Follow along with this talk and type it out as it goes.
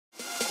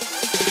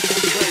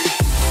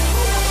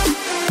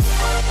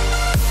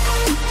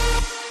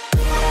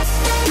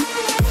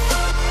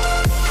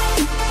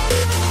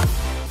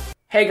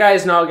Hey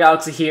guys,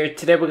 NarwhalGalaxy here.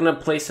 Today we're gonna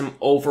play some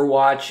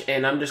Overwatch,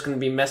 and I'm just gonna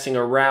be messing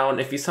around.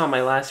 If you saw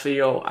my last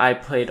video, I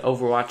played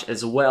Overwatch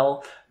as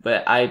well,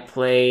 but I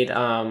played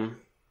in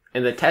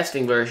the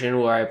testing version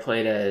where I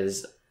played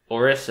as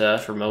Orisa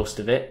for most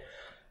of it.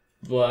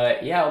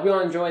 But yeah, I hope you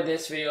all enjoyed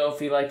this video.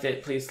 If you liked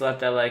it, please slap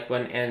that like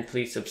button and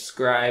please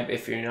subscribe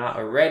if you're not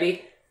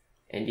already.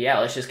 And yeah,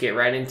 let's just get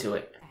right into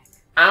it.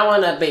 I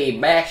wanna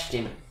be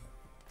Bastion.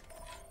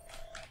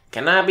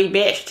 Can I be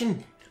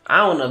Bastion?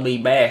 I wanna be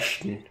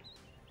Bastion.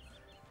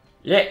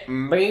 Let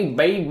me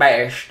be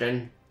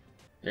Bastion.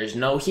 There's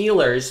no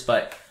healers,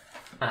 but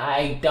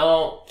I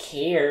don't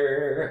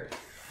care.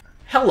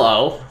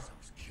 Hello.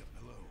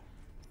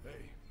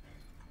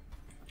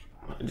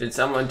 Did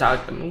someone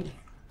talk to me?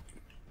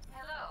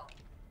 Hello.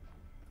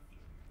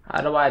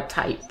 How do I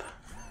type?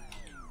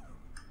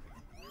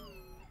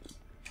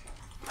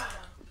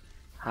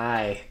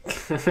 Hi.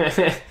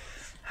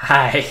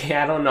 Hi,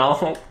 I don't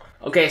know.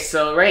 Okay,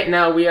 so right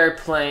now we are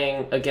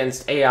playing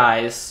against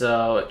AIs,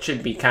 so it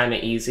should be kind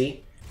of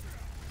easy.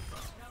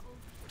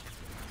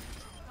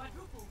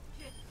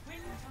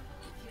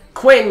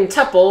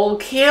 Quintuple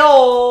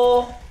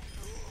kill!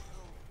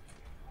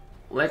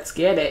 Let's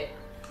get it.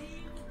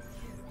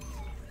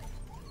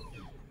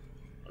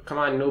 Come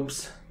on,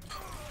 noobs.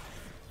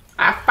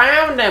 I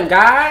found them,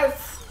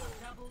 guys!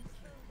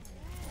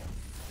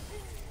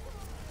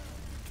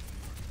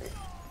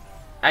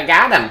 I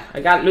got him.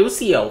 I got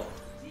Lucio.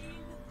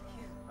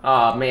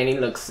 Oh man, he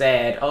looks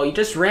sad. Oh, you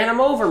just ran him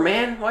over,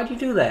 man. Why'd you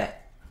do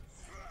that?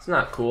 It's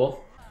not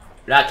cool.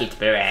 Lucky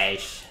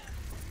Barrage.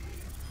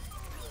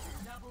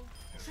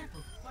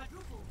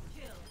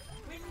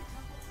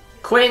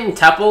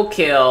 Quintuple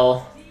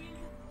kill.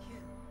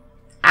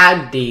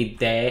 I did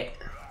that.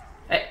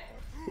 Hey.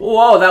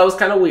 Whoa, that was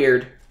kind of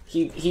weird.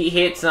 He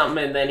hit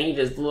something and then he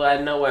just blew out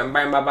of nowhere and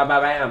bam, bam, bam,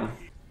 bam, bam.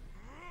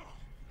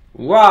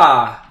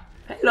 Wow.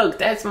 Hey, look,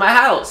 that's my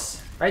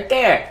house right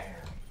there.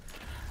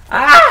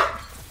 Ah!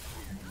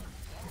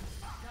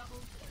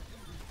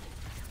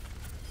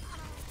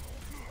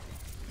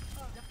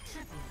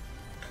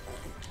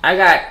 I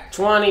got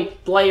 20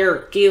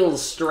 player kill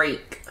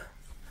streak.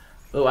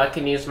 Oh, I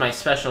can use my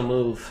special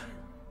move.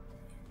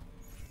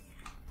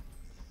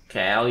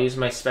 Okay, I'll use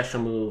my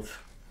special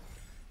move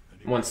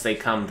once they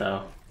come,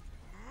 though.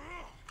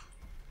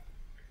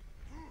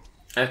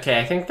 Okay,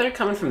 I think they're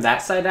coming from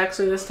that side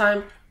actually this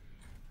time.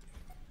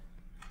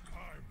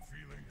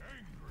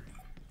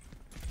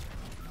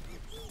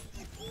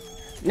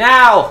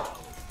 Now!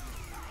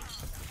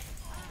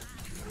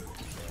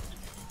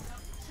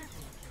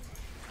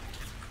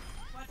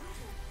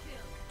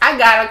 I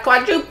got a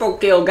quadruple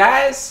kill,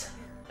 guys!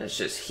 Let's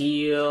just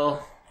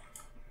heal.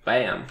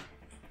 Bam.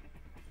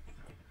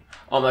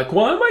 I'm like,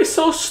 why am I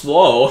so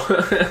slow?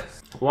 1-0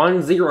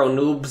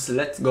 noobs,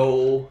 let's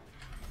go.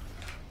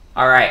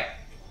 Alright.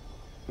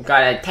 We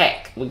gotta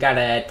attack. We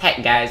gotta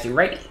attack, guys. You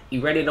ready?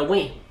 You ready to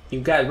win? You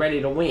guys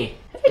ready to win?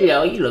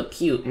 Hello, you look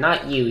cute.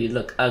 Not you, you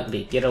look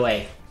ugly. Get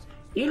away.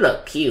 You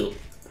look cute.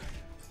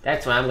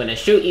 That's why I'm gonna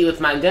shoot you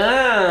with my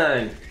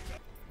gun.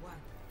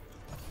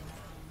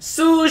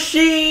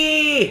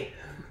 Sushi!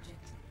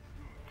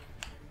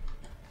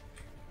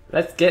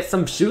 Let's get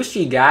some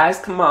sushi, guys.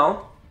 Come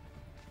on.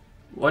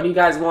 What do you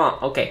guys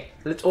want? Okay,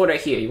 let's order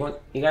here.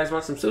 You guys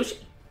want some sushi?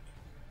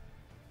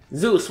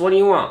 Zeus, what do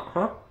you want?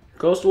 Huh?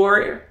 Ghost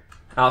Warrior?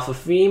 Alpha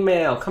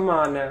female. Come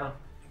on now.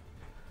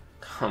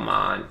 Come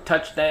on.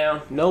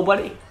 Touchdown.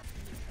 Nobody?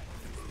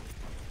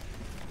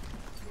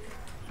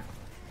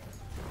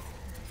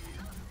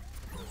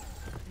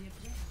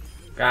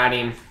 Got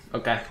him.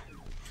 Okay.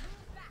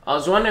 I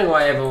was wondering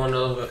why everyone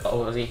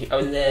over here. I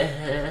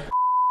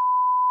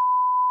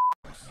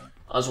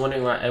was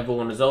wondering why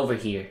everyone was over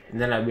here,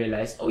 and then I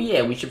realized, oh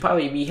yeah, we should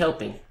probably be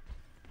helping.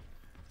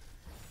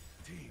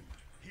 Team,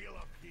 heal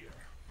up here.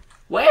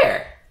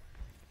 Where?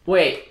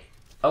 Wait.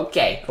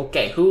 Okay.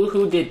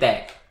 Who did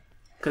that?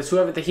 Cause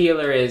whoever the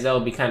healer is, that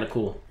would be kind of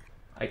cool.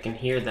 I can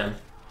hear them.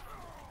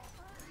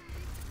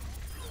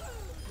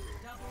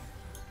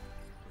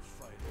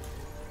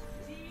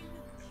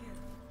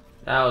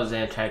 That was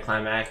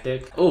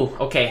anticlimactic. Ooh,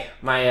 okay.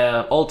 My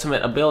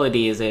ultimate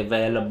ability is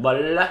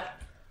available.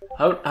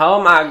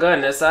 Oh my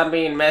goodness, I'm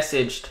being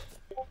messaged.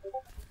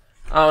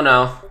 Oh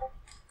no.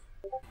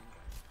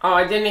 Oh,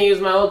 I didn't use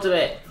my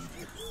ultimate.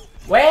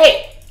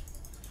 Wait!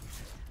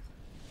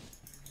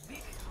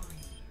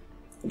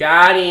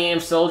 Got him.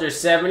 Soldier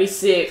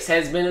 76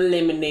 has been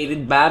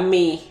eliminated by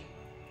me.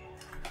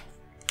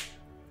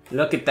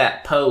 Look at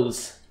that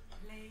pose.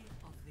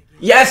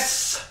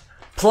 Yes!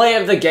 Play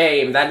of the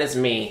game, that is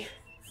me.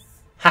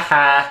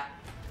 Haha.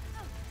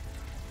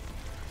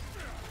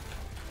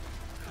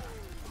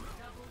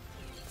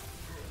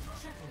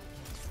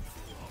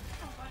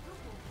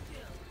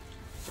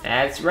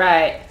 That's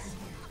right.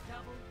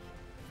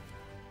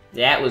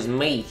 That was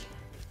me.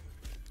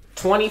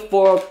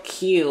 24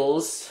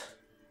 kills.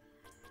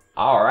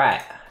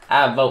 Alright.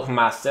 I vote for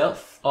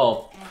myself.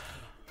 Oh.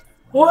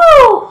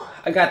 Woo!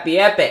 I got the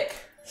epic.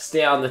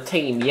 Stay on the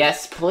team.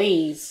 Yes,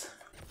 please.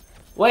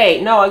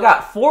 Wait, no, I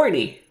got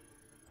 40.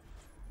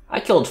 I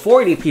killed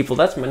 40 people.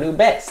 That's my new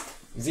best.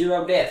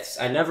 0 deaths.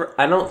 I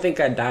don't think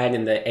I died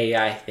in the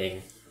AI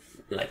thing.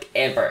 Like,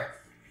 ever.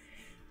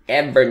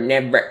 Ever,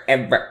 never,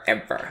 ever,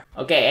 ever.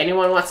 Okay,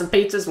 anyone want some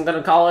pizzas? I'm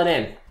gonna call it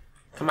in.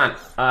 Come on.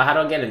 How do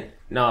I get in?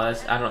 No,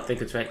 I don't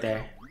think it's right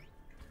there.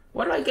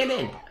 Where do I get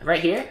in?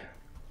 Right here?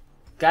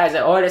 Guys,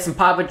 I ordered some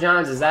Papa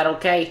John's. Is that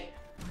okay?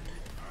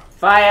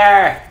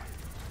 Fire!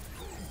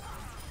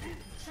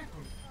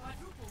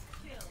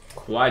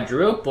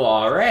 Quadruple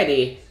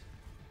already?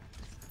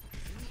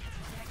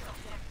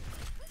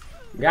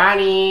 Got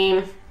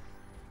him!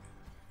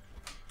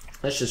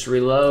 Let's just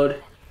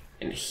reload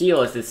and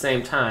heal at the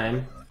same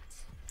time.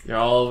 They're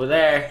all over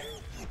there.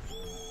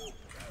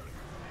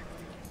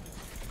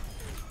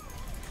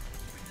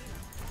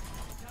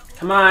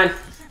 Come on!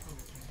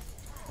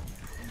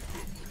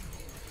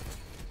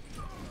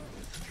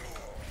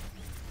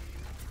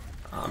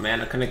 Oh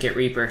man, I couldn't get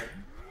Reaper.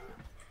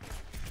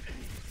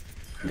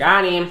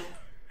 Got him!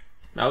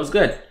 That was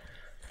good.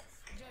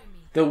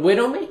 The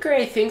Widowmaker,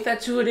 I think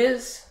that's who it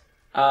is.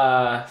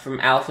 From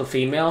Alpha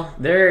Female.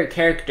 Their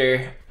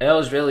character, that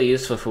was really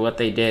useful for what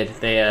they did.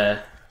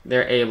 They're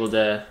able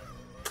to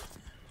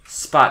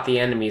spot the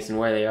enemies and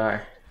where they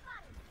are.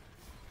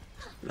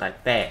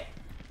 Like that.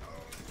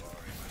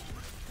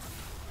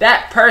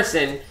 That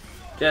person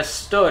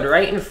just stood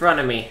right in front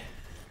of me.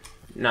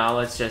 Now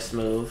let's just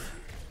move.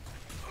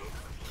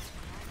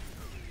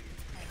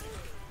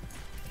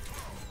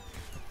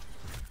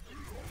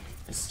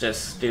 Let's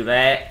just do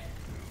that.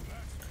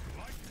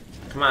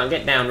 Come on,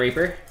 get down,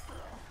 Reaper.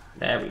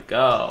 There we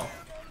go.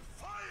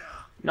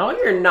 No,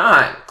 you're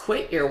not.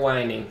 Quit your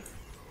whining.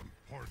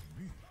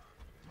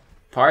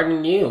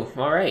 Pardon you.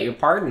 Alright, you're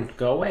pardoned.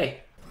 Go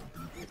away.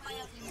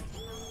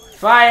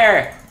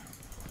 Fire!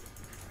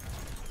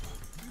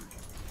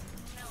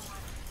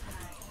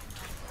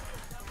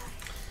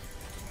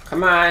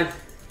 Come on.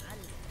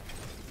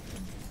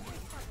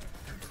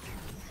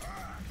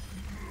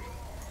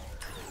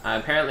 I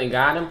apparently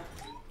got him.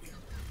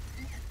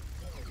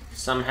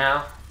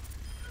 Somehow.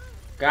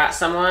 Got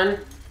someone.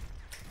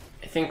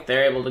 I think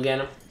they're able to get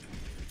him.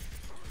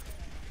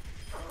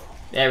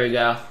 There we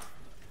go.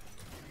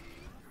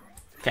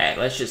 Okay,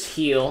 let's just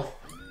heal.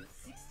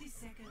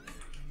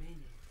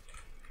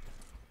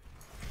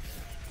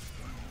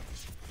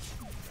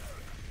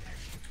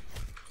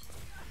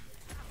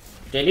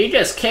 Did you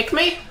just kick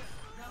me?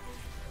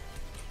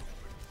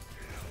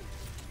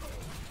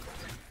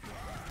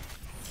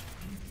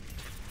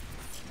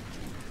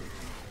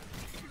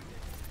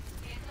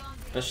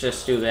 Let's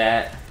just do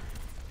that.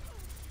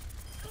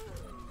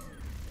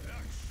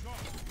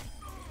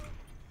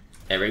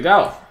 There we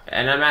go.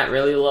 And I'm at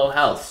really low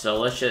health, so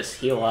let's just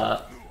heal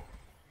up.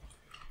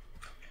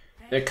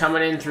 They're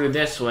coming in through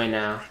this way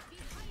now.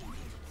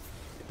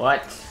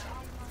 What?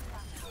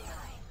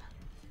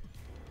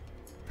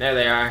 There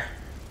they are.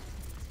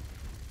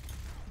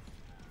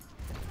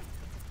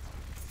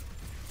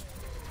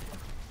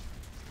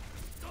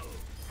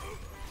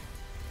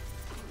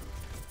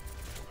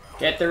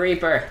 Get the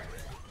Reaper.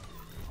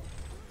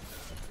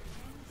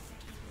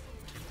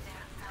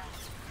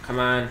 Come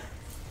on.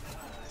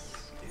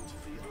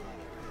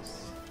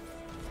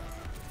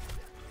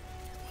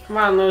 Come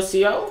on,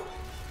 Lucio.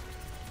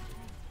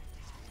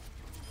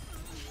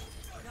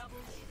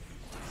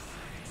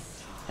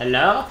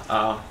 Hello?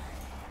 Oh.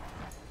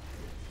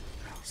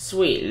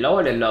 Sweet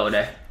lordy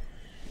lordy.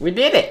 We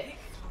did it!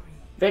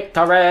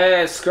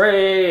 Victory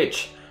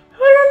Screech!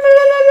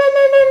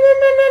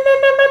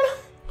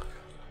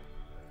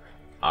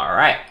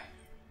 Alright.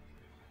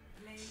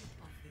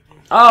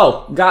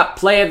 Oh, got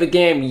play of the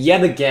game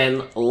yet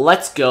again.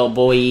 Let's go,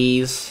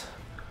 boys.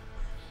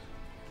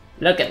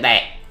 Look at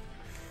that.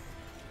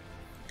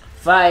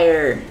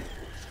 Fire.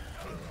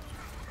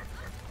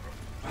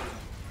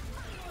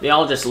 They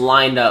all just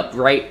lined up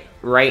right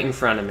in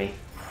front of me.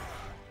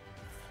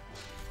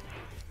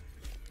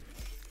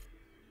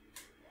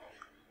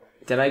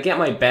 Did I get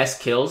my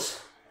best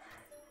kills?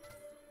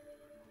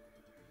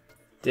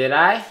 Did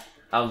I?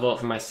 I'll vote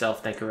for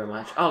myself, thank you very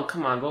much. Oh,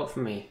 come on, vote for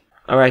me.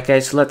 Alright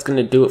guys, so that's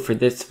gonna do it for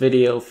this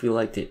video. If you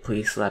liked it,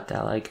 please slap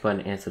that like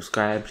button and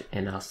subscribe,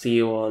 and I'll see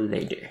you all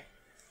later.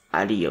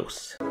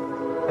 Adios.